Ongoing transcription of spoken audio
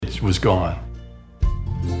was gone.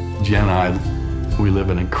 Jen and I, we live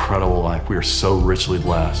an incredible life. We are so richly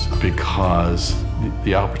blessed because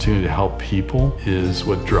the opportunity to help people is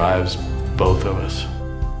what drives both of us.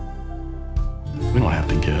 We don't have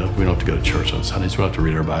to give. We don't have to go to church on Sundays. We don't have to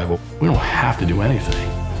read our Bible. We don't have to do anything.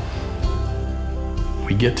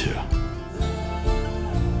 We get to.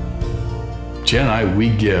 Jen and I, we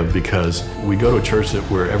give because we go to a church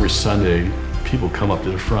where every Sunday people come up to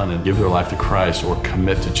the front and give their life to Christ or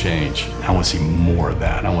commit to change. I want to see more of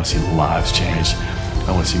that. I want to see lives change.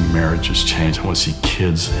 I want to see marriages change. I want to see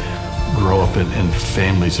kids grow up in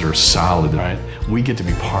families that are solid, right? We get to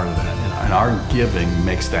be part of that, and our giving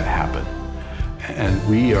makes that happen. And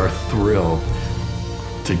we are thrilled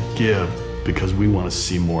to give because we want to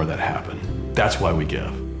see more of that happen. That's why we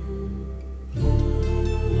give.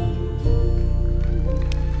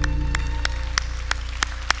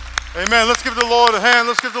 Amen. Let's give the Lord a hand.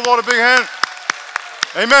 Let's give the Lord a big hand.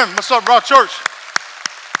 Amen. What's up, Rock Church?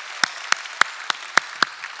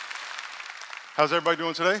 How's everybody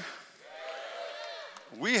doing today?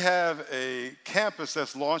 We have a campus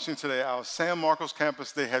that's launching today, our San Marcos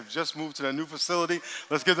campus. They have just moved to their new facility.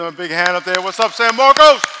 Let's give them a big hand up there. What's up, San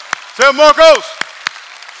Marcos? San Marcos!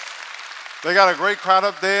 They got a great crowd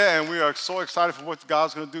up there, and we are so excited for what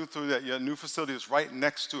God's going to do through that. Your new facility is right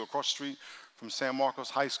next to, across the street from San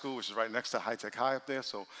Marcos High School, which is right next to High Tech High up there.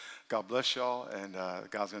 So God bless y'all, and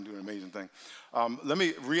God's going to do an amazing thing. Let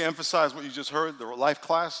me re-emphasize what you just heard. The life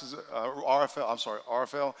class is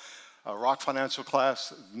RFL, Rock Financial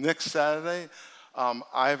class next Saturday.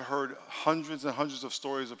 I've heard hundreds and hundreds of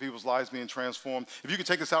stories of people's lives being transformed. If you could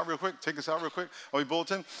take this out real quick, on your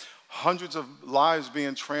bulletin. Hundreds of lives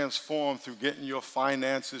being transformed through getting your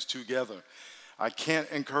finances together. I can't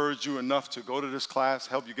encourage you enough to go to this class,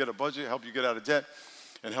 help you get a budget, help you get out of debt,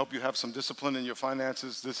 and help you have some discipline in your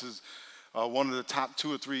finances. This is one of the top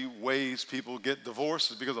 2 or 3 ways people get divorced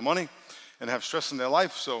is because of money and have stress in their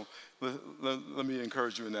life. So let me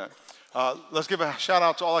encourage you in that. Let's give a shout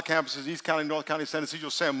out to all our campuses, East County, North County, San Ysidro,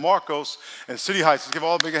 San Marcos, and City Heights. Let's give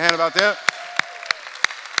all a big hand about that.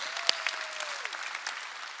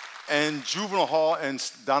 And Juvenile Hall and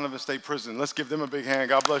Donovan State Prison. Let's give them a big hand.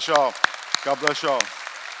 God bless y'all. God bless y'all.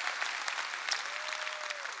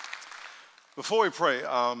 Before we pray,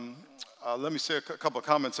 let me say a couple of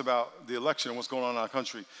comments about the election and what's going on in our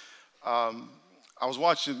country. I was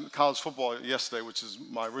watching college football yesterday, which is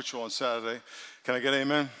my ritual on Saturday. Can I get an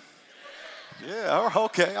amen? Yeah,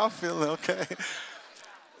 okay, I'm feeling okay.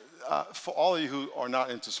 For all of you who are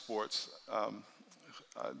not into sports,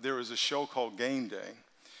 there is a show called Game Day.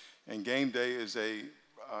 And Game Day is a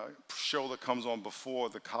show that comes on before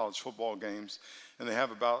the college football games, and they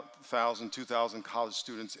have about 1,000, 2,000 college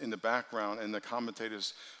students in the background, and the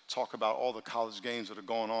commentators talk about all the college games that are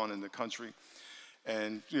going on in the country,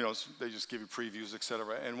 and they just give you previews,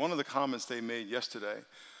 etc. And one of the comments they made yesterday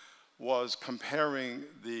was comparing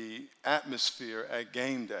the atmosphere at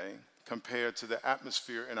Game Day compared to the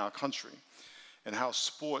atmosphere in our country, and how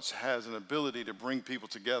sports has an ability to bring people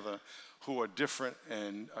together who are different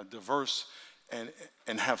and diverse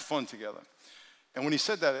and have fun together. And when he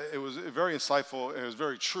said that, it was very insightful, it was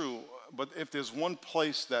very true, but if there's one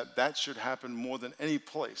place that should happen more than any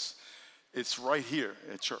place, it's right here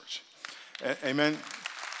at church. Amen.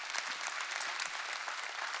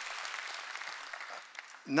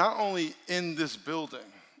 Not only in this building,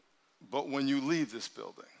 but when you leave this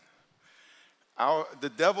building.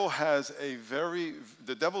 The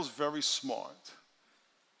devil's very smart.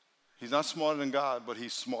 He's not smarter than God, but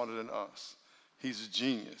he's smarter than us. He's a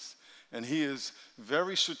genius. And he is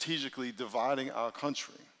very strategically dividing our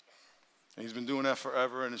country. And he's been doing that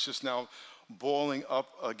forever, and it's just now boiling up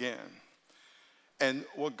again. And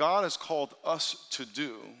what God has called us to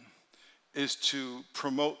do is to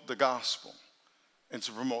promote the gospel and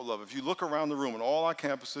to promote love. If you look around the room, in all our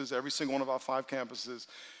campuses, every single one of our 5 campuses,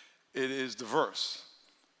 it is diverse.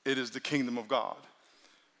 It is the kingdom of God.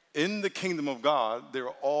 In the kingdom of God, there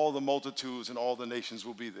are all the multitudes and all the nations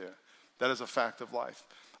will be there. That is a fact of life.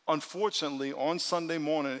 Unfortunately, on Sunday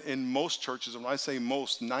morning, in most churches, and when I say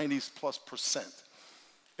most, 90+%,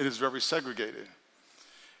 it is very segregated.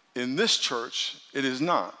 In this church, it is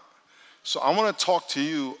not. So I want to talk to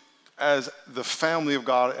you as the family of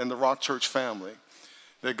God and the Rock Church family,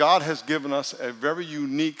 that God has given us a very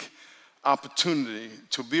unique opportunity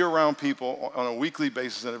to be around people on a weekly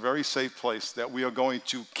basis in a very safe place, that we are going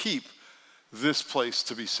to keep this place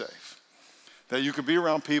to be safe. That you can be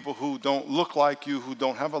around people who don't look like you, who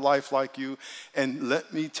don't have a life like you, and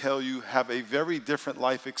let me tell you, have a very different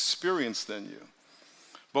life experience than you.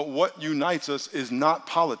 But what unites us is not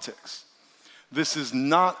politics. This is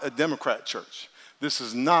not a Democrat church. This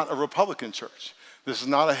is not a Republican church. This is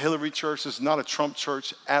not a Hillary church. This is not a Trump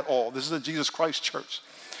church at all. This is a Jesus Christ church.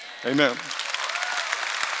 Amen.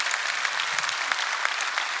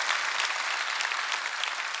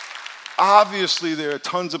 Obviously, there are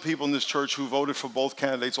tons of people in this church who voted for both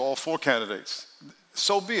candidates, all 4 candidates.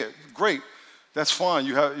 So be it. Great. That's fine.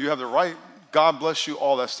 You have the right. God bless you,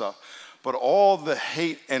 all that stuff. But all the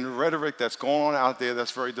hate and rhetoric that's going on out there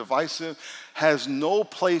that's very divisive has no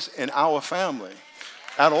place in our family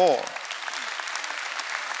at all.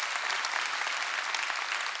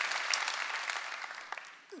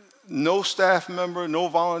 No staff member, no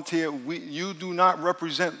volunteer. You do not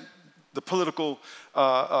represent the political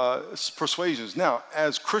persuasions. Now,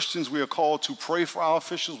 as Christians, we are called to pray for our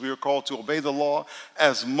officials. We are called to obey the law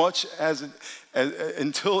as much as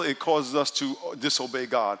until it causes us to disobey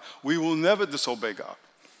God. We will never disobey God.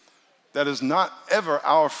 That is not ever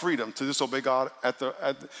our freedom to disobey God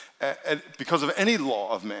because of any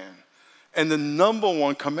law of man. And the number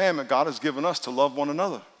one commandment God has given us to love one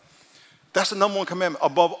another. That's the number one commandment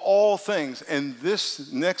above all things. And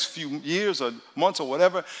this next few years or months or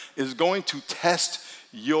whatever is going to test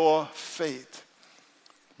your faith.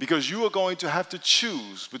 Because you are going to have to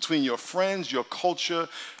choose between your friends, your culture,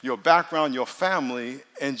 your background, your family,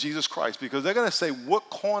 and Jesus Christ. Because they're going to say, what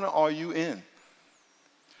corner are you in?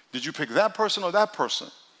 Did you pick that person or that person?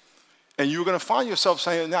 And you're going to find yourself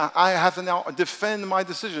saying, now I have to now defend my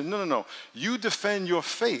decision. No. You defend your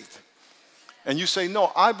faith. And you say,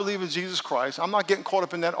 no, I believe in Jesus Christ. I'm not getting caught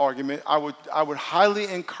up in that argument. I would highly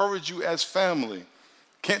encourage you as family.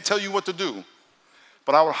 Can't tell you what to do.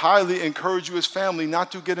 But I would highly encourage you as family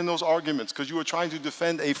not to get in those arguments because you are trying to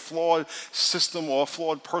defend a flawed system or a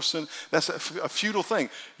flawed person. That's a futile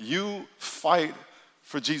thing. You fight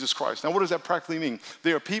for Jesus Christ. Now, what does that practically mean?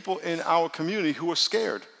 There are people in our community who are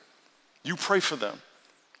scared. You pray for them.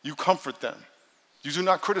 You comfort them. You do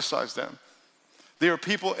not criticize them. There are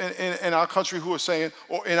people in our country who are saying,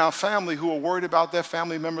 or in our family who are worried about their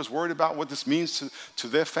family members, worried about what this means to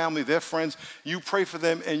their family, their friends. You pray for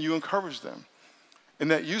them and you encourage them.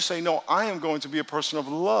 And that you say, no, I am going to be a person of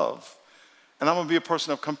love. And I'm going to be a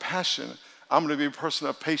person of compassion. I'm going to be a person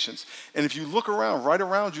of patience. And if you look around, right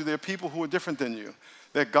around you, there are people who are different than you.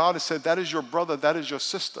 That God has said, that is your brother, that is your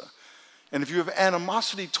sister. And if you have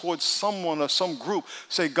animosity towards someone or some group,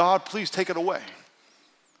 say, God, please take it away.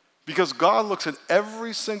 Because God looks at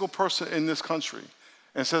every single person in this country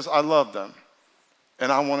and says, I love them,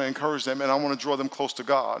 and I want to encourage them, and I want to draw them close to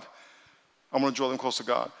God. I want to draw them close to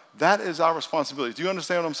God. That is our responsibility. Do you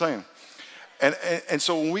understand what I'm saying? And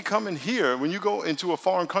so when we come in here, when you go into a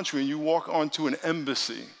foreign country and you walk onto an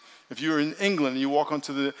embassy, if you're in England and you walk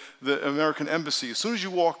onto the American embassy, as soon as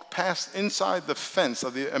you walk past inside the fence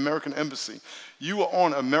of the American embassy, you are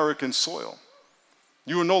on American soil.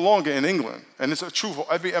 You are no longer in England, and it's true for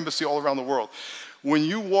every embassy all around the world. When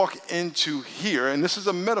you walk into here, and this is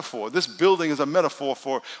a metaphor, this building is a metaphor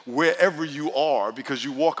for wherever you are because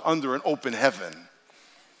you walk under an open heaven.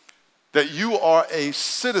 That you are a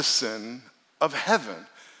citizen of heaven.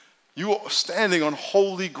 You are standing on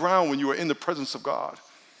holy ground when you are in the presence of God.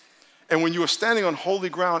 And when you are standing on holy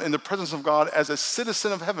ground in the presence of God as a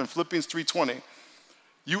citizen of heaven, Philippians 3:20,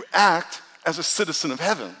 you act as a citizen of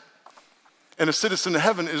heaven. And a citizen of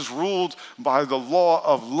heaven is ruled by the law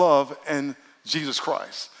of love and Jesus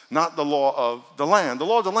Christ, not the law of the land. The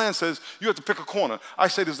law of the land says you have to pick a corner. I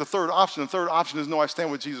say there's the third option. The third option is no, I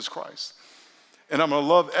stand with Jesus Christ. And I'm going to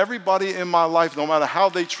love everybody in my life no matter how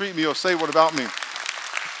they treat me or say what about me.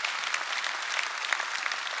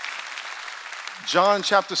 John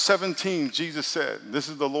chapter 17, Jesus said, this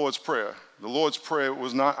is the Lord's Prayer. The Lord's Prayer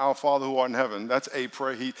was not our Father who art in heaven. That's a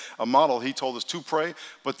prayer, a model he told us to pray.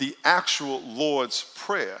 But the actual Lord's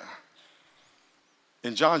Prayer,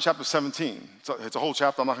 in John chapter 17, it's a whole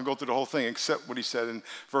chapter. I'm not going to go through the whole thing except what he said in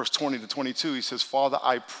verse 20 to 22. He says, Father,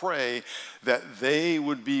 I pray that they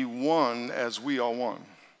would be one as we are one.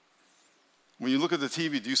 When you look at the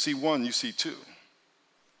TV, do you see one? You see two.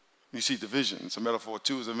 You see division. It's a metaphor.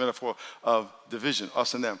 Two is a metaphor of division,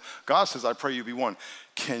 us and them. God says, I pray you be one.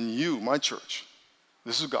 Can you, my church,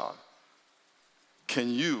 this is God, can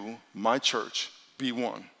you, my church, be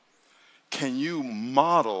one? Can you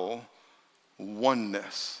model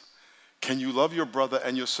oneness? Can you love your brother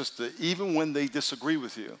and your sister even when they disagree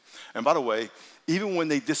with you? And by the way, even when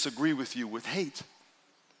they disagree with you with hate.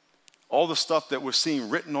 All the stuff that we're seeing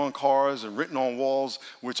written on cars and written on walls,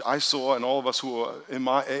 which I saw and all of us who are in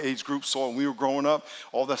my age group saw when we were growing up,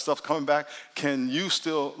 all that stuff coming back, can you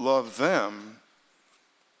still love them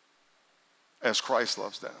as Christ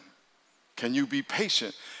loves them? Can you be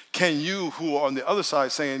patient? Can you, who are on the other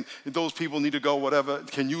side saying those people need to go, whatever,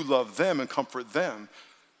 can you love them and comfort them?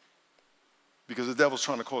 Because the devil's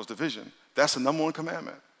trying to cause division. That's the number one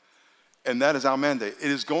commandment. And that is our mandate.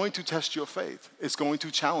 It is going to test your faith. It's going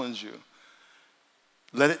to challenge you.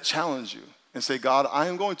 Let it challenge you and say, God, I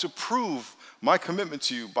am going to prove my commitment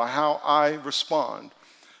to you by how I respond.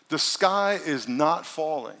 The sky is not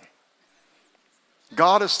falling.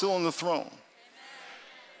 God is still on the throne.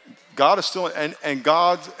 God is still, and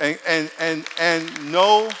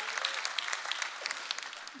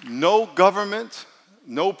no government,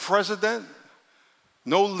 no president,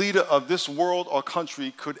 no leader of this world or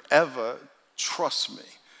country could ever, trust me,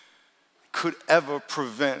 could ever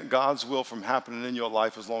prevent God's will from happening in your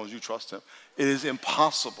life as long as you trust him. It is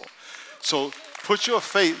impossible. So put your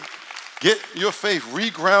faith, get your faith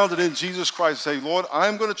regrounded in Jesus Christ. Say, Lord,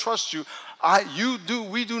 I'm going to trust you.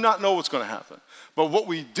 We do not know what's going to happen. But what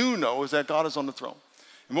we do know is that God is on the throne.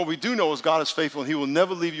 And what we do know is God is faithful and he will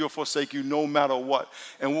never leave you or forsake you no matter what.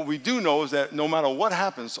 And what we do know is that no matter what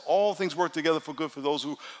happens, all things work together for good for those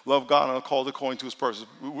who love God and are called according to his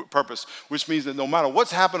purpose, which means that no matter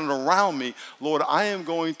what's happening around me, Lord, I am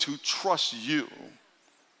going to trust you.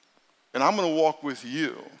 And I'm going to walk with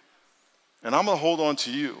you. And I'm going to hold on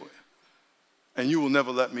to you. And you will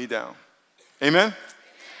never let me down. Amen?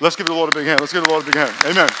 Let's give the Lord a big hand. Let's give the Lord a big hand.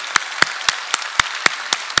 Amen.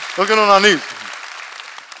 Let's get on our knees.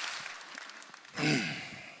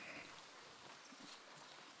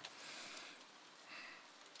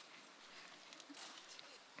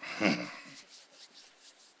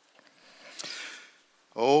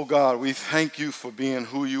 Oh God, we thank you for being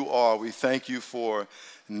who you are. We thank you for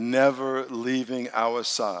never leaving our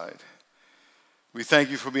side. We thank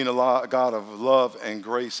you for being a God of love and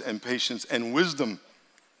grace and patience and wisdom.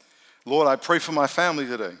 Lord, I pray for my family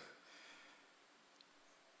today.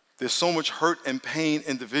 There's so much hurt and pain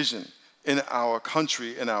and division in our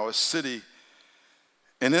country, in our city,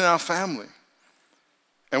 and in our family.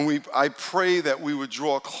 And I pray that we would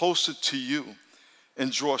draw closer to you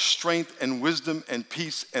and draw strength and wisdom and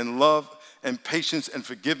peace and love and patience and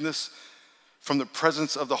forgiveness from the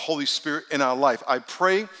presence of the Holy Spirit in our life. I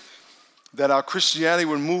pray that our Christianity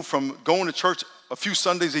would move from going to church a few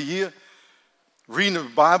Sundays a year, reading the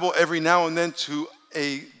Bible every now and then, to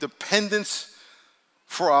a dependence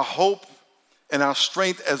for our hope and our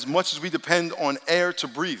strength as much as we depend on air to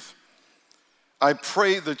breathe. I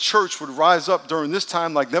pray the church would rise up during this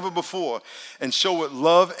time like never before and show what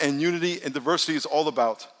love and unity and diversity is all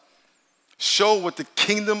about. Show what the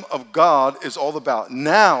kingdom of God is all about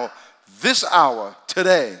now, this hour,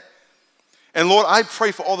 today. And Lord, I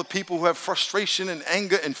pray for all the people who have frustration and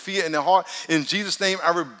anger and fear in their heart. In Jesus' name,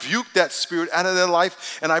 I rebuke that spirit out of their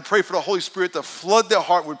life. And I pray for the Holy Spirit to flood their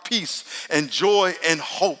heart with peace and joy and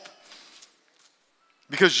hope.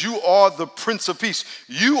 Because you are the Prince of Peace.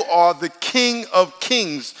 You are the King of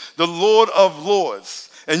Kings, the Lord of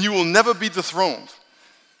Lords. And you will never be dethroned.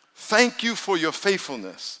 Thank you for your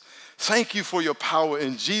faithfulness. Thank you for your power.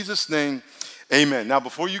 In Jesus' name, amen. Now,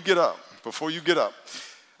 before you get up,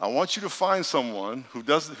 I want you to find someone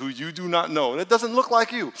who you do not know, that doesn't look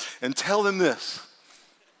like you, and tell them this.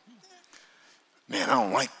 Man, I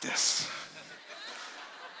don't like this.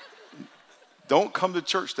 Don't come to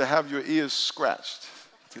church to have your ears scratched,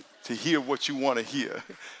 to hear what you want to hear.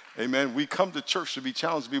 Amen. We come to church to be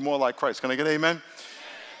challenged to be more like Christ. Can I get an amen?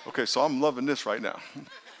 Okay, so I'm loving this right now.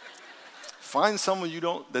 Find someone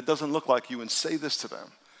that doesn't look like you and say this to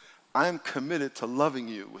them. I am committed to loving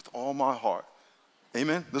you with all my heart.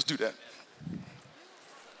 Amen? Let's do that.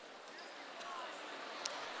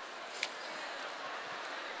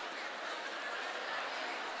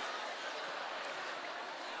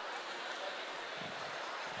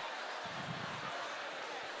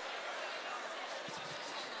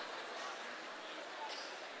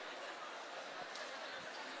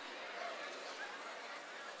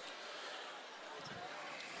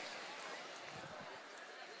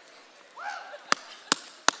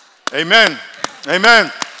 Amen.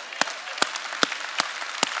 Amen.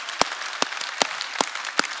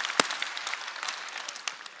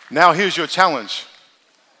 Now here's your challenge.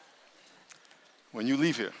 When you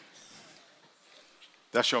leave here,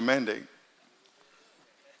 that's your mandate.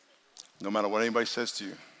 No matter what anybody says to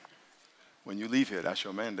you, when you leave here, that's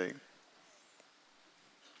your mandate.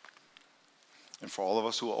 And for all of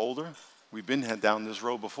us who are older, we've been down this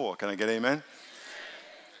road before. Can I get amen?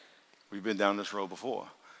 We've been down this road before.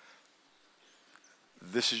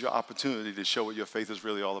 This is your opportunity to show what your faith is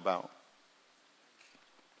really all about.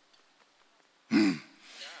 Let's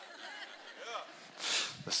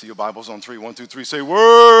see your Bibles on 3. 1, 2, 3. Say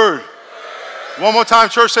word. One more time,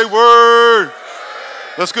 church. Say word.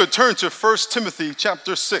 That's good. Turn to 1 Timothy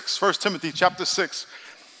chapter 6. 1 Timothy chapter 6.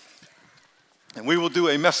 And we will do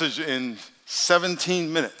a message in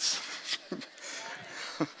 17 minutes.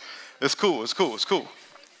 It's cool.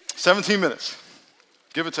 17 minutes.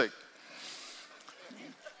 Give or take.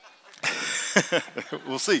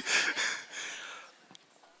 We'll see.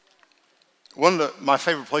 One of my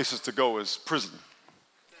favorite places to go is prison.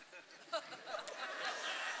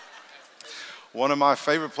 One of my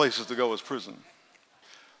favorite places to go is prison.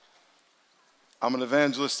 I'm an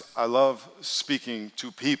evangelist. I love speaking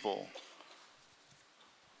to people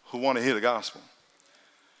who want to hear the gospel.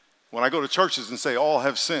 When I go to churches and say, all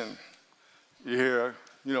have sinned, you hear,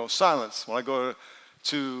 silence. When I go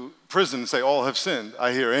to prison and say, all have sinned,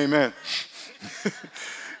 I hear, amen.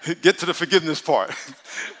 Get to the forgiveness part.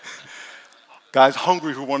 Guys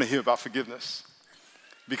hungry who want to hear about forgiveness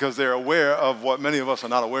because they're aware of what many of us are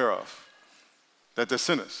not aware of, that they're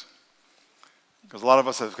sinners. Because a lot of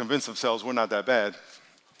us have convinced themselves we're not that bad.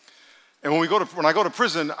 And when I go to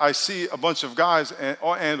prison, I see a bunch of guys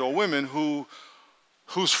or women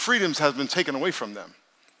whose freedoms have been taken away from them.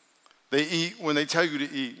 They eat when they tell you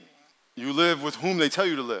to eat. You live with whom they tell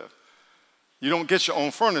you to live. You don't get your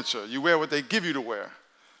own furniture. You wear what they give you to wear.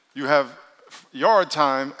 You have yard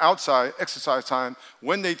time, outside, exercise time,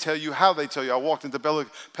 when they tell you, how they tell you. I walked into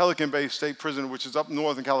Pelican Bay State Prison, which is up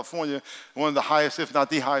north in California, one of the highest, if not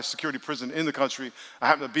the highest security prison in the country. I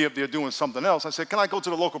happened to be up there doing something else. I said, can I go to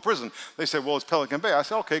the local prison? They said, well, it's Pelican Bay. I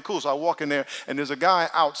said, okay, cool. So I walk in there, and there's a guy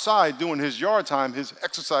outside doing his yard time, his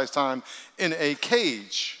exercise time, in a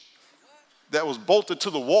cage that was bolted to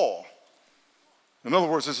the wall. In other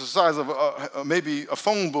words, it's the size of maybe a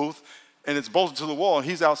phone booth, and it's bolted to the wall, and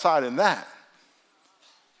he's outside in that.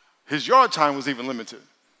 His yard time was even limited.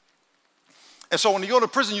 And so when you go to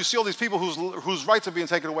prison, you see all these people whose rights are being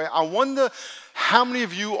taken away. I wonder how many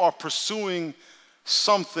of you are pursuing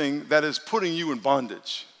something that is putting you in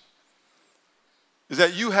bondage. Is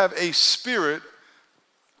that you have a spirit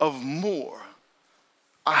of more.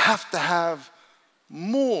 I have to have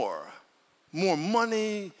more. More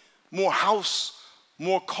money, more house,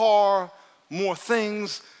 more car, more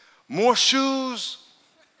things, more shoes.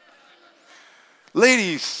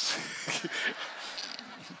 Ladies,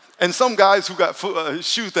 and some guys who got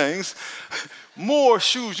shoe things, more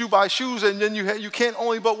shoes. You buy shoes and then you can't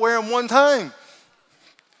only but wear them one time,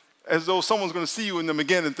 as though someone's going to see you in them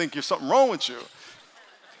again and think there's something wrong with you.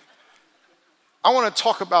 I want to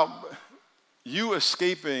talk about you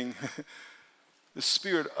escaping the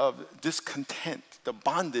spirit of discontent, the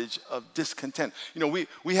bondage of discontent.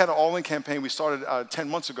 We had an all-in campaign. We started 10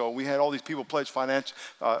 months ago. We had all these people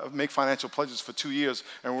make financial pledges for 2 years,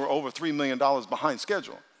 and we're over $3 million behind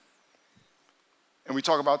schedule. And we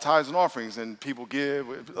talk about tithes and offerings, and people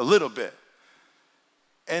give a little bit.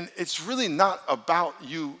 And it's really not about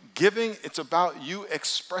you giving. It's about you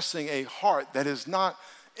expressing a heart that is not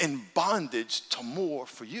in bondage to more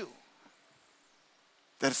for you.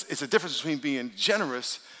 That it's a difference between being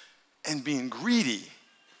generous and being greedy.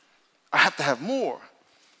 I have to have more.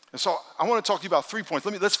 And so I want to talk to you about 3 points.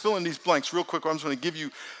 Let's fill in these blanks real quick. I'm just going to give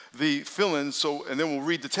you the fill-ins, and then we'll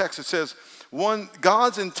read the text. It says, 1,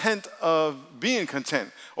 God's intent of being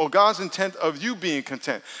content, or God's intent of you being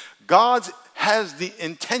content. God has the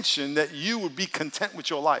intention that you would be content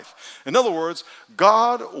with your life. In other words,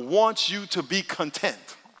 God wants you to be content.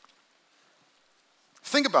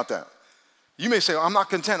 Think about that. You may say, I'm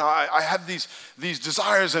not content. I have these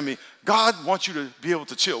desires in me. God wants you to be able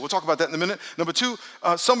to chill. We'll talk about that in a minute. Number 2,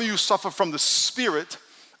 some of you suffer from the spirit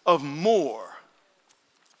of more.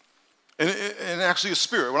 And actually a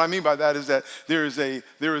spirit. What I mean by that is that there is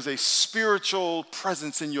a spiritual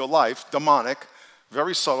presence in your life, demonic,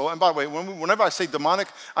 very subtle. And by the way, whenever I say demonic,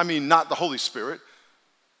 I mean not the Holy Spirit,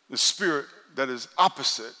 the spirit that is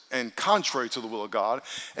opposite and contrary to the will of God.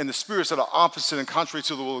 And the spirits that are opposite and contrary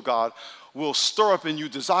to the will of God will stir up in you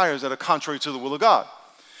desires that are contrary to the will of God.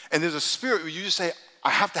 And there's a spirit where you just say, I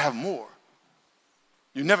have to have more.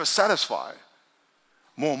 You're never satisfied.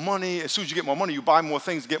 More money. As soon as you get more money, you buy more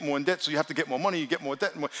things, get more in debt, so you have to get more money, you get more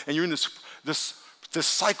debt, and you're in this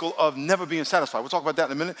cycle of never being satisfied. We'll talk about that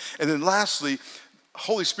in a minute. And then lastly,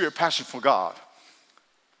 Holy Spirit passion for God.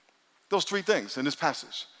 Those 3 things in this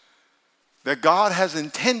passage. That God has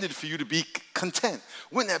intended for you to be content.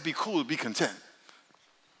 Wouldn't that be cool to be content?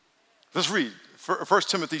 Let's read 1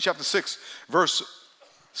 Timothy chapter 6, verse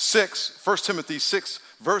 6. 1 Timothy 6,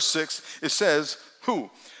 verse 6. It says, who?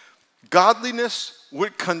 Godliness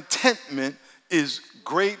with contentment is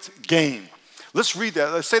great gain. Let's read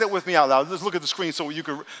that. Let's say that with me out loud. Let's look at the screen so we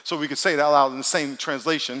can say it out loud in the same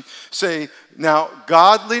translation. Say, now,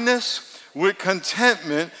 godliness with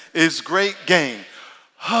contentment is great gain.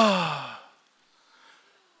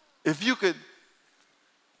 If you could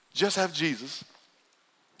just have Jesus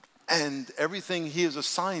and everything he has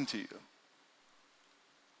assigned to you,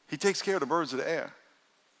 he takes care of the birds of the air.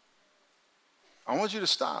 I want you to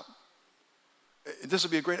stop. This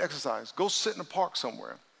would be a great exercise. Go sit in a park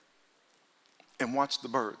somewhere and watch the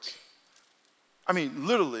birds. I mean,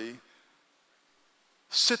 literally,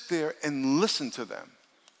 sit there and listen to them.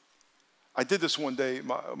 I did this one day.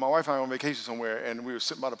 My wife and I were on vacation somewhere, and we were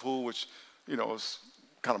sitting by the pool, which, was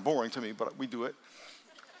kind of boring to me, but we do it.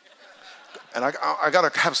 And I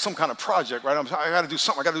got to have some kind of project, right? I got to do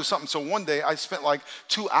something. So one day, I spent like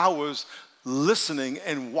 2 hours listening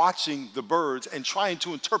and watching the birds and trying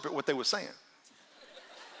to interpret what they were saying.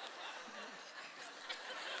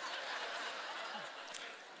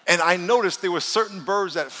 And I noticed there were certain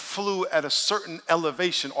birds that flew at a certain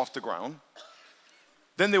elevation off the ground.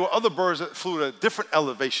 Then there were other birds that flew at a different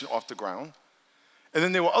elevation off the ground. And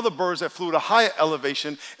then there were other birds that flew at a higher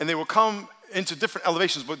elevation, and they would come into different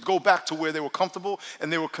elevations but go back to where they were comfortable,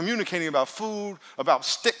 and they were communicating about food, about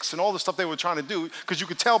sticks, and all the stuff they were trying to do, because you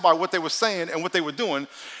could tell by what they were saying and what they were doing.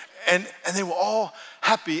 And they were all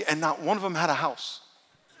happy, and not one of them had a house.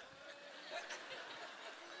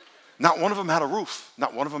 Not one of them had a roof.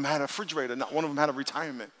 Not one of them had a refrigerator. Not one of them had a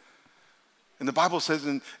retirement. And the Bible says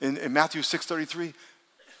in Matthew 6:33,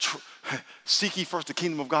 seek ye first the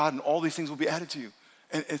kingdom of God, and all these things will be added to you.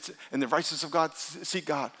 And the righteousness of God, seek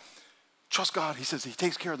God. Trust God. He says he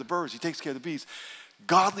takes care of the birds. He takes care of the bees.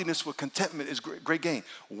 Godliness with contentment is great gain.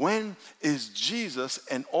 When is Jesus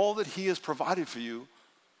and all that he has provided for you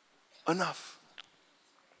enough?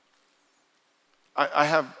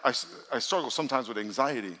 I struggle sometimes with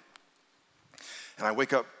anxiety. And I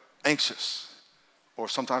wake up anxious. Or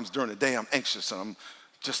sometimes during the day I'm anxious and I'm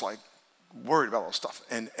just like worried about all stuff.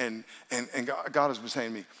 And God has been saying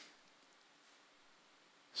to me,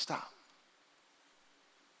 stop.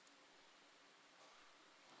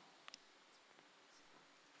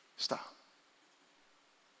 Stop.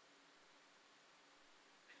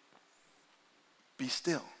 Be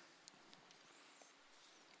still.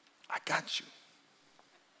 I got you.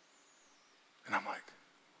 And I'm like,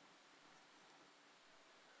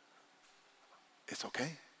 it's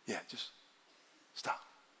okay? Yeah, just stop.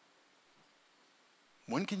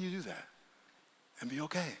 When can you do that and be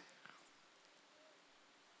okay?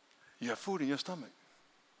 You have food in your stomach.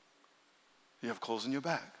 You have clothes in your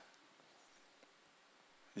back.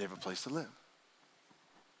 You have a place to live.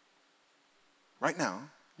 Right now,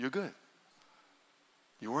 you're good.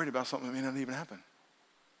 You're worried about something that may not even happen.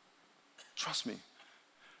 Trust me,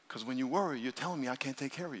 because when you worry, you're telling me I can't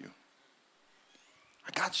take care of you.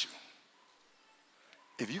 I got you.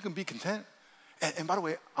 If you can be content, and by the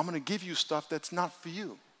way, I'm going to give you stuff that's not for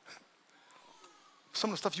you. Some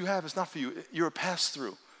of the stuff you have is not for you. You're a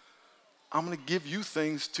pass-through. I'm going to give you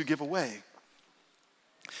things to give away.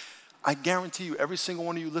 I guarantee you, every single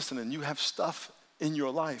one of you listening, you have stuff in your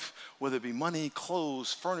life, whether it be money,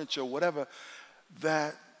 clothes, furniture, whatever,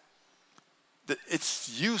 that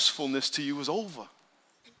its usefulness to you is over.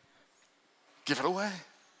 Give it away.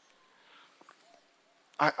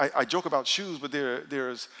 I joke about shoes, but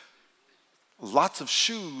there's lots of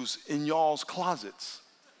shoes in y'all's closets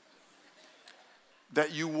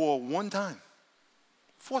that you wore one time,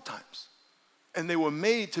 4 times. And they were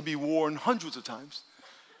made to be worn hundreds of times.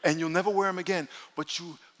 And you'll never wear them again. But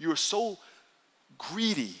you're so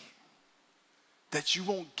greedy that you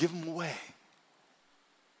won't give them away.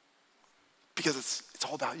 Because it's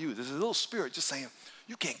all about you. There's a little spirit just saying,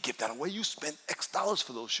 you can't give that away. You spent X dollars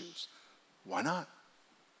for those shoes. Why not?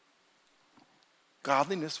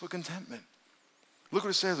 Godliness with contentment. Look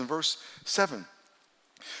what it says in verse 7.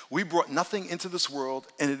 We brought nothing into this world,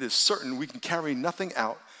 and it is certain we can carry nothing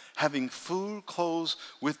out. Having food, clothes,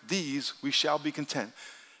 with these we shall be content.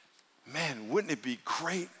 Man, wouldn't it be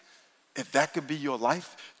great if that could be your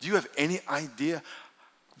life? Do you have any idea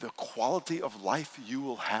the quality of life you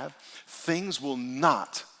will have? Things will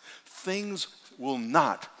not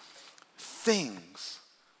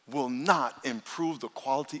improve the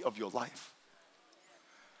quality of your life.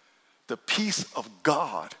 The peace of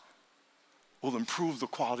God will improve the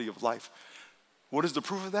quality of life. What is the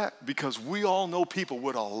proof of that? Because we all know people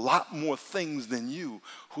with a lot more things than you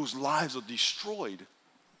whose lives are destroyed.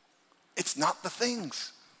 It's not the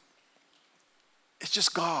things. It's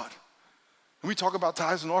just God. When we talk about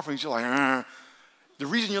tithes and offerings, you're like, The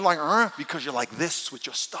reason you're like, because you're like this with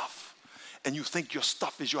your stuff. And you think your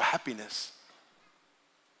stuff is your happiness.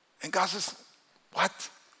 And God says, what?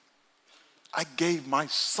 I gave my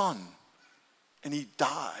son and he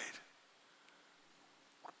died.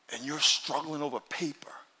 And you're struggling over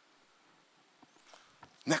paper.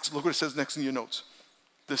 Next, look what it says next in your notes.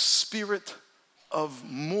 The spirit of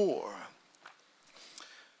more.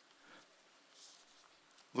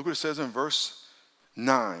 Look what it says in verse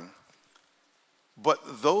 9.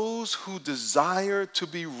 But those who desire to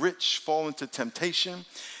be rich fall into temptation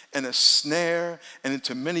and a snare and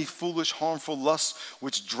into many foolish, harmful lusts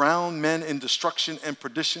which drown men in destruction and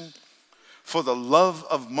perdition. For the love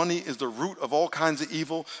of money is the root of all kinds of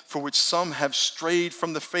evil, for which some have strayed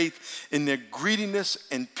from the faith in their greediness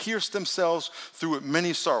and pierced themselves through it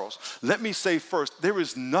many sorrows. Let me say first, there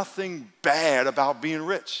is nothing bad about being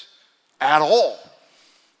rich at all.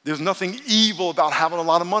 There's nothing evil about having a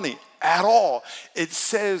lot of money at all. It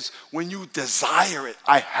says when you desire it,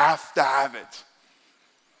 I have to have it.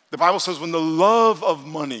 The Bible says when the love of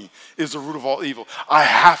money is the root of all evil, I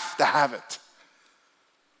have to have it.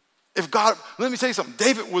 If God, let me tell you something,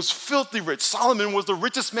 David was filthy rich. Solomon was the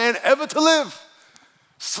richest man ever to live.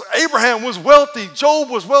 Abraham was wealthy. Job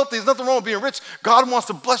was wealthy. There's nothing wrong with being rich. God wants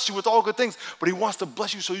to bless you with all good things, but he wants to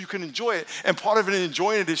bless you so you can enjoy it. And part of it in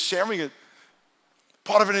enjoying it is sharing it.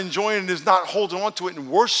 Part of it enjoying it is not holding on to it and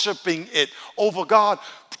worshiping it over God,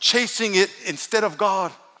 chasing it instead of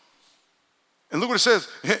God. And look what it says.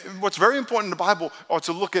 What's very important in the Bible are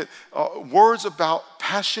to look at words about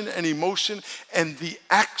passion and emotion and the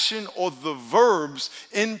action or the verbs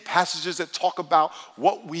in passages that talk about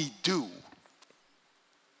what we do.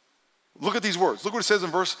 Look at these words. Look what it says in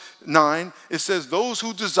verse 9. It says, those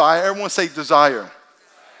who desire, everyone say desire.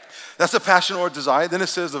 That's a passion or a desire. Then it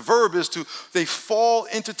says the verb is they fall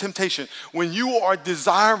into temptation. When you are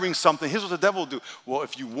desiring something, here's what the devil will do. Well,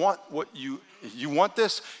 if you want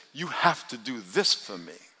this, you have to do this for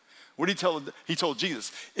me. What did he tell? He told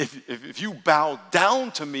Jesus, if you bow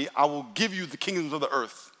down to me, I will give you the kingdoms of the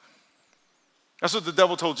earth. That's what the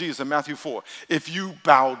devil told Jesus in Matthew 4. If you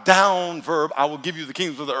bow down, verb, I will give you the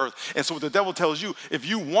kingdoms of the earth. And so what the devil tells you, if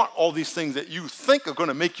you want all these things that you think are going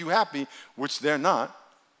to make you happy, which they're not,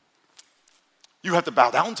 you have to bow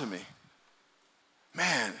down to me.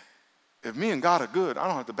 Man, if me and God are good, I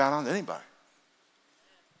don't have to bow down to anybody.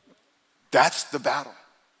 That's the battle.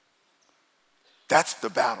 That's the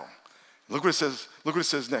battle. Look what it says. Look what it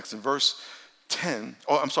says next in verse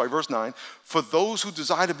 9. For those who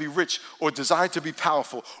desire to be rich or desire to be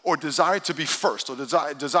powerful or desire to be first or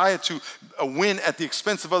desire to win at the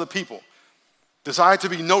expense of other people, desire to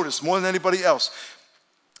be noticed more than anybody else,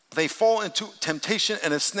 they fall into temptation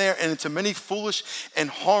and a snare and into many foolish and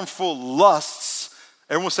harmful lusts.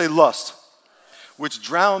 Everyone say lust. Which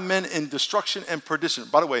drown men in destruction and perdition.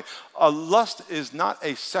 By the way, a lust is not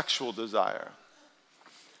a sexual desire.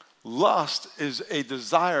 Lust is a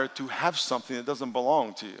desire to have something that doesn't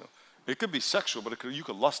belong to you. It could be sexual, but you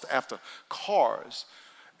could lust after cars,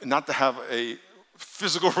 and not to have a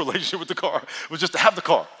physical relationship with the car, but just to have the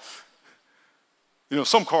car. You know,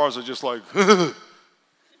 some cars are just like,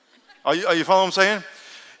 Are you following what I'm saying?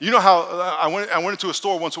 You know how I went into a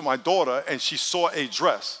store once with my daughter, and she saw a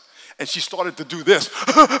dress, and she started to do this.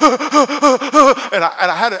 and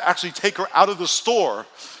I had to actually take her out of the store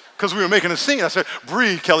because we were making a scene. I said,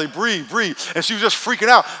 breathe, Kelly, breathe, breathe. And she was just freaking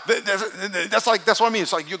out. That's what I mean.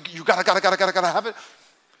 It's like you gotta have it.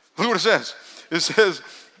 Look what it says. It says,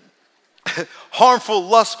 harmful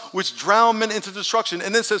lusts which drown men into destruction.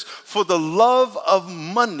 And then it says, for the love of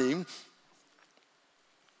money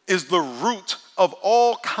is the root of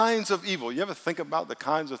all kinds of evil. You ever think about the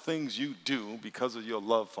kinds of things you do because of your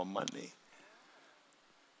love for money?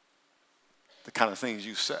 The kind of things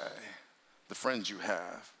you say, the friends you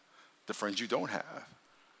have, the friends you don't have.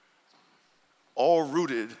 All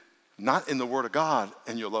rooted not in the Word of God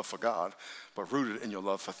and your love for God, but rooted in your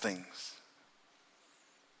love for things.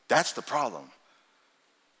 That's the problem.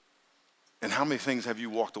 And how many things have you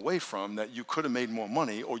walked away from that you could have made more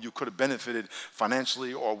money or you could have benefited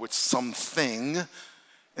financially or with something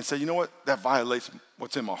and say, you know what, that violates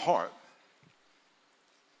what's in my heart.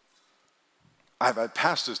 I've had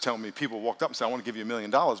pastors tell me, people walked up and said, I want to give you $1 million,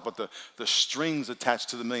 but the strings attached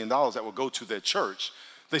to the $1 million that will go to their church,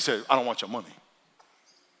 they said, I don't want your money.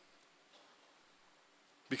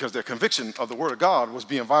 Because their conviction of the Word of God was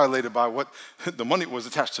being violated by what the money was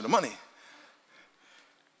attached to the money.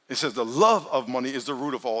 It says the love of money is the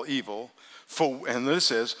root of all evil, and then it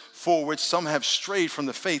says, for which some have strayed from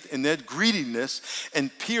the faith in their greediness and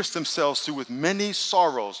pierced themselves through with many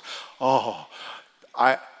sorrows.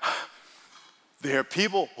 There are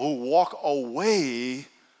people who walk away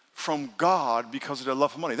from God because of their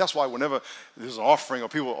love for money. That's why whenever there's an offering or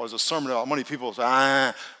there's a sermon about money, people say,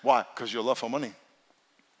 why? Because your love for money.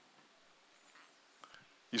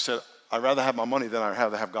 You said, I'd rather have my money than I'd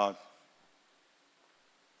rather have God.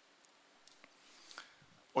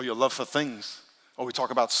 Or your love for things. Or we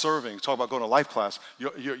talk about serving, talk about going to life class.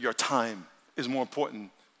 Your time is more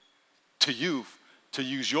important to you to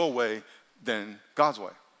use your way than God's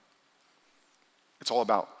way. It's all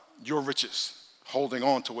about your riches, holding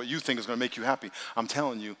on to what you think is going to make you happy. I'm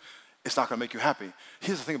telling you, it's not going to make you happy.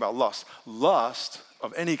 Here's the thing about lust. Lust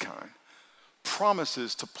of any kind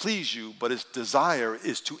promises to please you, but its desire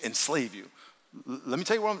is to enslave you. Let me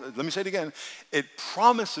say it again. It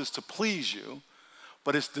promises to please you,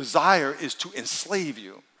 but its desire is to enslave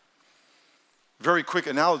you. Very quick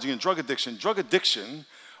analogy in drug addiction. Drug addiction,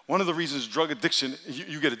 one of the reasons drug addiction,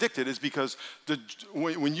 you get addicted is because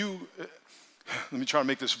when you, let me try to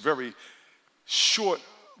make this very short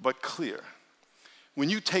but clear. When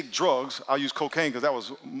you take drugs, I'll use cocaine because that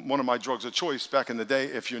was one of my drugs of choice back in the day.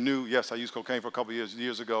 If you're new, yes, I used cocaine for a couple of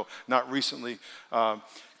years ago, not recently. And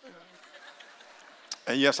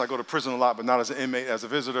yes, I go to prison a lot, but not as an inmate, as a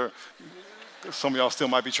visitor. Some of y'all still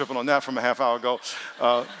might be tripping on that from a half hour ago.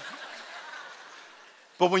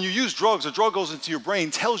 But when you use drugs, a drug goes into your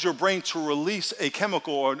brain, tells your brain to release a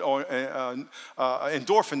chemical or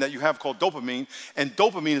endorphin that you have called dopamine. And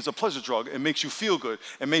dopamine is a pleasure drug. It makes you feel good.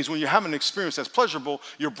 It means when you're having an experience that's pleasurable,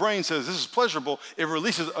 your brain says, this is pleasurable. It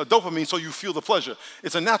releases a dopamine so you feel the pleasure.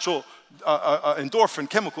 It's a natural endorphin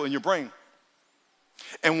chemical in your brain.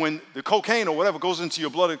 And when the cocaine or whatever goes into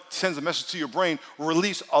your blood, it sends a message to your brain,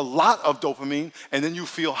 release a lot of dopamine, and then you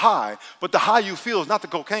feel high. But the high you feel is not the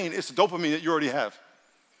cocaine, it's the dopamine that you already have.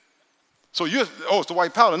 So it's the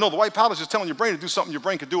white powder. No, the white powder is just telling your brain to do something your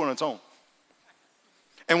brain could do on its own.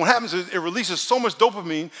 And what happens is it releases so much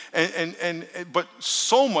dopamine, but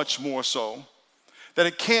so much more so that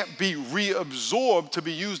it can't be reabsorbed to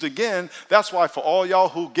be used again. That's why for all y'all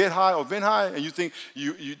who get high or been high and you think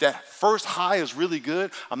that first high is really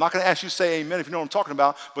good, I'm not going to ask you to say amen if you know what I'm talking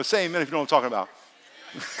about, but say amen if you know what I'm talking about.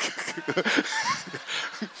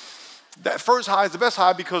 That first high is the best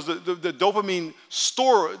high because the dopamine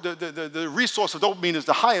store, the resource of dopamine is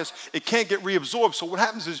the highest. It can't get reabsorbed. So what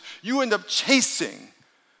happens is you end up chasing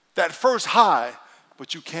that first high,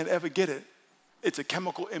 but you can't ever get it. It's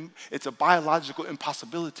a biological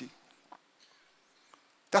impossibility.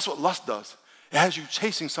 That's what lust does. It has you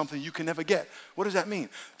chasing something you can never get. What does that mean?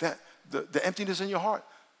 That the emptiness in your heart,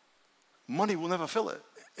 money will never fill it.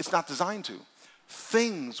 It's not designed to.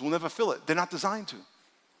 Things will never fill it. They're not designed to.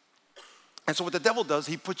 And so what the devil does,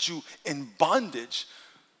 he puts you in bondage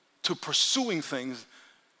to pursuing things,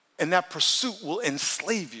 and that pursuit will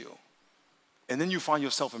enslave you. And then you find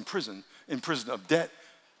yourself in prison of debt,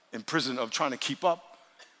 in prison of trying to keep up,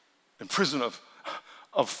 in prison of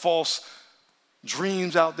false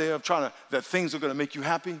dreams out there of that things are going to make you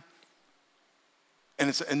happy. And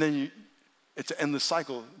it's an endless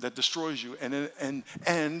cycle that destroys you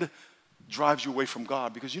and drives you away from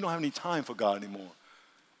God because you don't have any time for God anymore.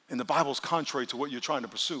 And the Bible's contrary to what you're trying to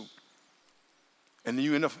pursue. And then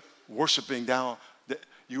you end up worshiping the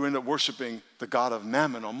God of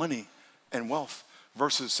mammon or money and wealth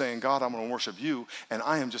versus saying, God, I'm going to worship you, and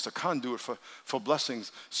I am just a conduit for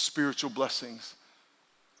blessings, spiritual blessings,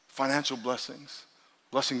 financial blessings,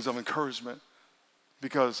 blessings of encouragement,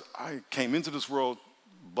 because I came into this world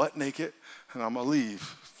butt naked, and I'm going to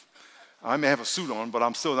leave. I may have a suit on, but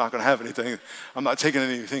I'm still not going to have anything. I'm not taking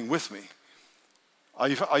anything with me. Are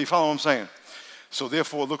you following what I'm saying? So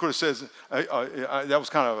therefore, look what it says. That was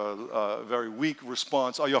kind of a very weak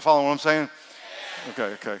response. Are you following what I'm saying?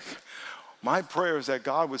 Okay. My prayer is that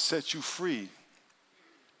God would set you free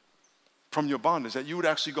from your bondage, that you would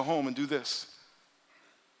actually go home and do this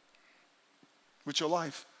with your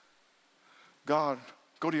life. God,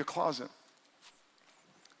 go to your closet.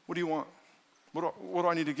 What do you want? What do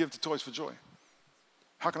I need to give to Toys for Joy?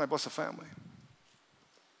 How can I bless a family?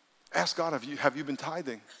 Ask God, have you been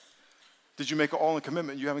tithing? Did you make an all-in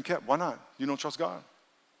commitment you haven't kept? Why not? You don't trust God.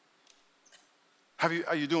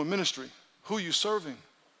 Are you doing ministry? Who are you serving?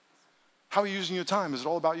 How are you using your time? Is it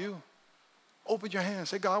all about you? Open your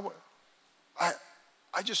hands. Say, God, I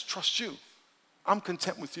just trust you. I'm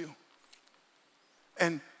content with you.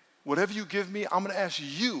 And whatever you give me, I'm going to ask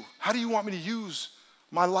you, how do you want me to use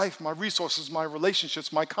my life, my resources, my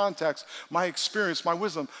relationships, my contacts, my experience, my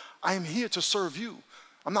wisdom? I am here to serve you.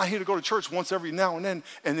 I'm not here to go to church once every now and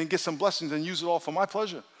then get some blessings and use it all for my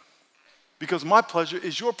pleasure. Because my pleasure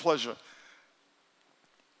is your pleasure.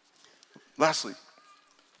 Lastly,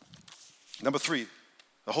 number 3,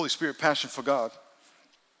 the Holy Spirit passion for God.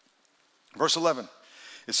 Verse 11,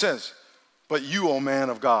 it says, but you, O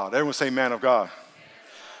man of God. Everyone say man of God.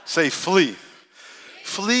 Say flee.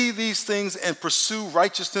 Flee these things and pursue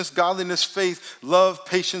righteousness, godliness, faith, love,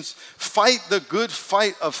 patience. Fight the good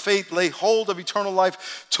fight of faith. Lay hold of eternal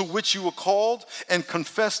life to which you were called and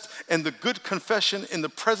confessed, and the good confession in the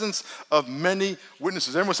presence of many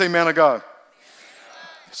witnesses. Everyone say, man of God.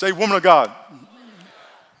 Say, woman of God.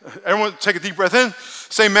 Everyone take a deep breath in.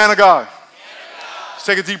 Say, man of God.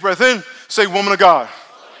 Take a deep breath in. Say, woman of God.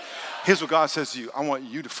 Here's what God says to you. I want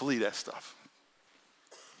you to flee that stuff.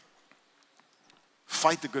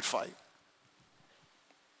 Fight the good fight.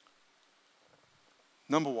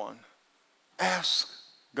 Number one, ask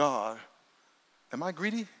God, am I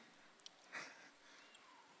greedy?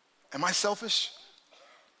 Am I selfish?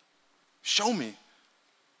 Show me.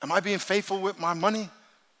 Am I being faithful with my money?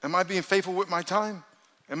 Am I being faithful with my time?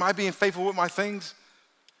 Am I being faithful with my things?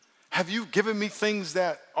 Have you given me things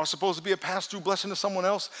that are supposed to be a pass-through blessing to someone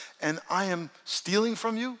else and I am stealing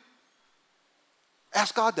from you?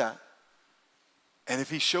 Ask God that. And if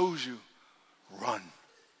he shows you, run.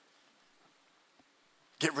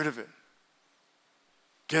 Get rid of it.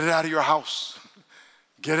 Get it out of your house.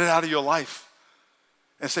 Get it out of your life.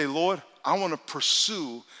 And say, Lord, I want to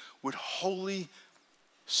pursue with Holy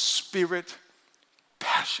Spirit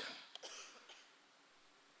passion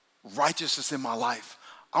righteousness in my life.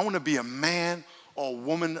 I want to be a man or a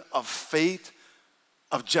woman of faith,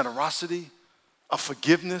 of generosity, of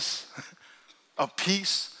forgiveness, of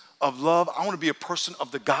peace, of love. I want to be a person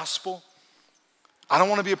of the gospel. I don't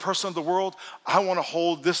want to be a person of the world. I want to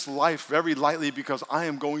hold this life very lightly because I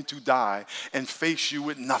am going to die and face you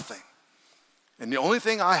with nothing. And the only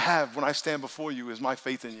thing I have when I stand before you is my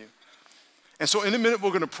faith in you. And so in a minute we're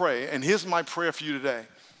going to pray, and here's my prayer for you today,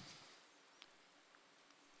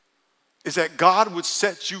 is that God would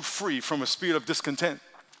set you free from a spirit of discontent,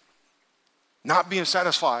 not being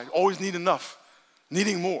satisfied, always need enough,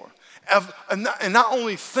 needing more. And not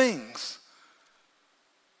only things,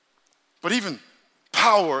 but even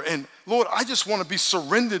power. And Lord, I just want to be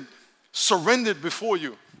surrendered before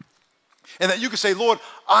you. And that you can say, Lord,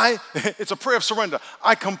 it's a prayer of surrender.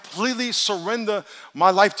 I completely surrender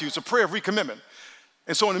my life to you. It's a prayer of recommitment.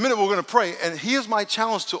 And so in a minute we're going to pray. And here's my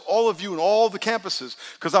challenge to all of you and all the campuses,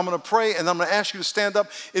 because I'm going to pray and I'm going to ask you to stand up.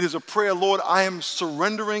 It is a prayer, Lord, I am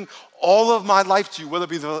surrendering all of my life to you, whether it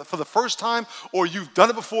be for the first time or you've done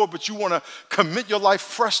it before, but you want to commit your life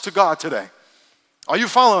fresh to God today. Are you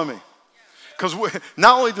following me? Because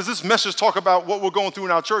not only does this message talk about what we're going through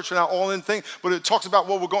in our church and our all-in thing, but it talks about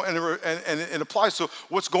what we're going, and it applies to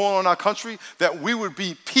what's going on in our country, that we would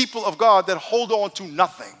be people of God that hold on to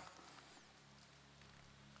nothing.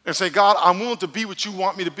 And say, God, I'm willing to be what you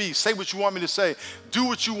want me to be, say what you want me to say, do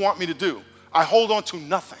what you want me to do. I hold on to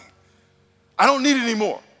nothing. I don't need it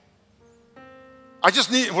anymore. I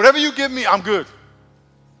just need, whatever you give me, I'm good.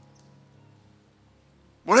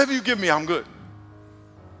 Whatever you give me, I'm good.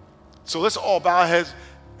 So let's all bow our heads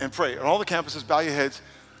and pray. On all the campuses, bow your heads.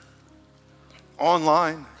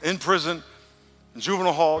 Online, in prison, in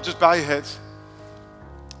juvenile hall, just bow your heads.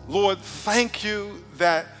 Lord, thank you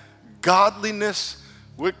that godliness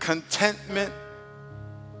with contentment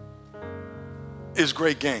is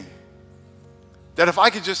great gain. That if I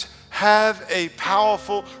could just have a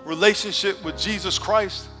powerful relationship with Jesus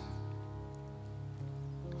Christ,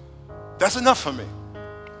 that's enough for me.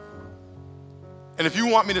 And if you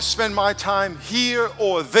want me to spend my time here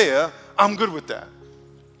or there, I'm good with that.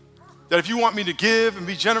 That if you want me to give and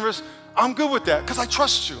be generous, I'm good with that because I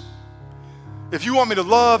trust you. If you want me to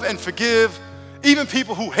love and forgive even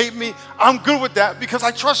people who hate me, I'm good with that because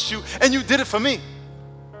I trust you and you did it for me.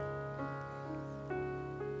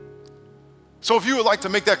 So if you would like to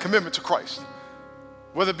make that commitment to Christ,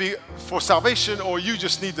 whether it be for salvation or you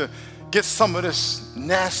just need to get some of this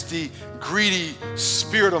nasty, greedy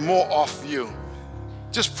spirit or more off you,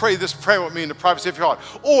 just pray this prayer with me in the privacy of your heart.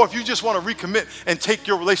 Or if you just want to recommit and take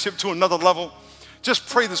your relationship to another level, just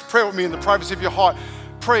pray this prayer with me in the privacy of your heart.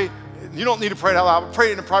 Pray. You don't need to pray it out loud, but pray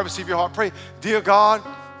it in the privacy of your heart. Pray, dear God,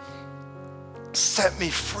 set me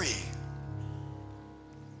free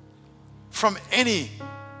from any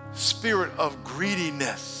spirit of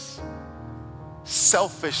greediness,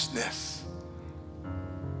 selfishness,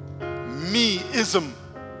 me-ism.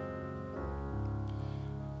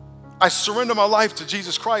 I surrender my life to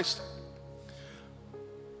Jesus Christ.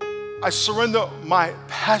 I surrender my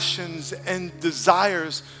passions and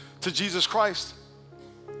desires to Jesus Christ.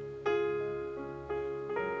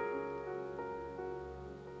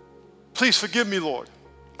 Please forgive me, Lord.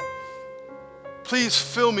 Please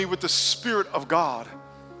fill me with the Spirit of God,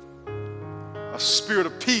 a spirit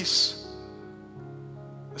of peace,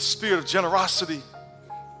 a spirit of generosity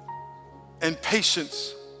and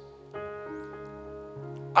patience.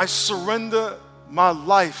 I surrender my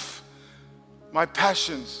life, my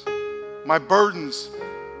passions, my burdens,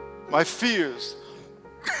 my fears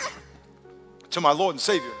to my Lord and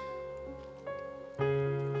Savior.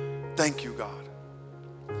 Thank you, God.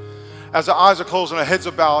 As our eyes are closed and our heads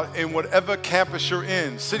are bowed, in whatever campus you're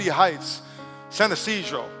in, City Heights, San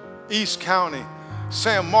Ysidro, East County,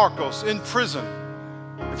 San Marcos, in prison,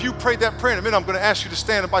 if you prayed that prayer in a minute, I'm going to ask you to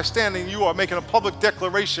stand, and by standing, you are making a public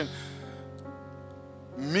declaration.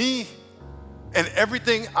 Me and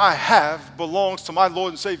everything I have belongs to my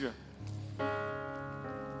Lord and Savior.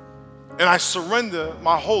 And I surrender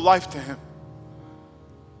my whole life to Him.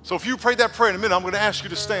 So if you prayed that prayer in a minute, I'm going to ask you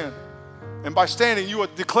to stand. And by standing, you are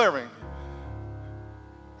declaring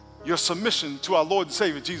your submission to our Lord and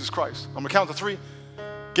Savior, Jesus Christ. I'm going to count to 3.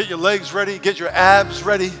 Get your legs ready. Get your abs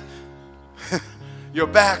ready. Your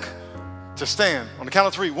back to stand. On the count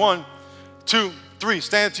of 3. 1, 2, 3.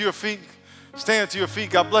 Stand to your feet. Stand to your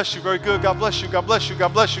feet. God bless you. Very good. God bless you. God bless you.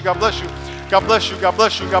 God bless you. God bless you. God bless you. God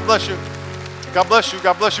bless you. God bless you. God bless you.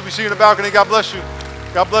 God bless you. We see you in the balcony. God bless you.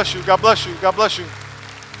 God bless you. God bless you. God bless you.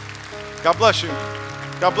 God bless you.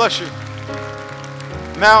 God bless you.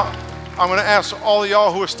 Now, I'm going to ask all of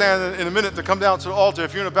y'all who are standing in a minute to come down to the altar.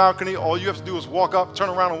 If you're in the balcony, all you have to do is walk up, turn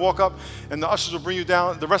around and walk up, and the ushers will bring you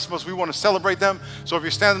down. The rest of us, we want to celebrate them. So if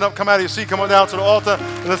you're standing up, come out of your seat, come on down to the altar,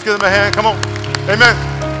 and let's give them a hand. Come on. Amen.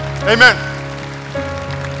 Amen.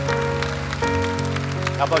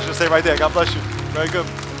 God bless you. Stay right there. God bless you. Very good.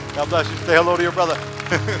 God bless you. Say hello to your brother.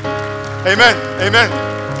 Amen. Amen.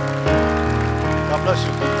 God bless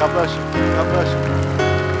you. God bless you. God bless you.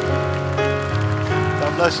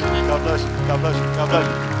 God bless you. God bless you. God bless you. God bless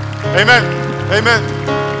you. Amen. Amen.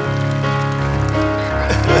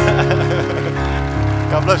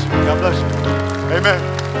 God bless you. God bless you. Amen.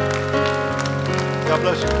 God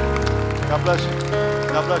bless you. God bless you.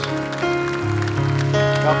 God bless you.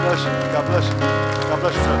 God bless you. God bless you. God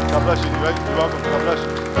bless you. God bless you. You ready? You're welcome. God bless you.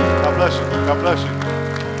 God bless you. God bless you.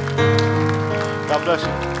 God bless you.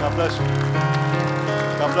 God bless you.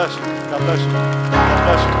 God bless you. God bless you. God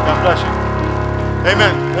bless you. God bless you.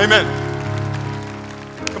 Amen. Amen.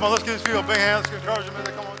 Come on, let's give these people a big hand. Let's encourage them.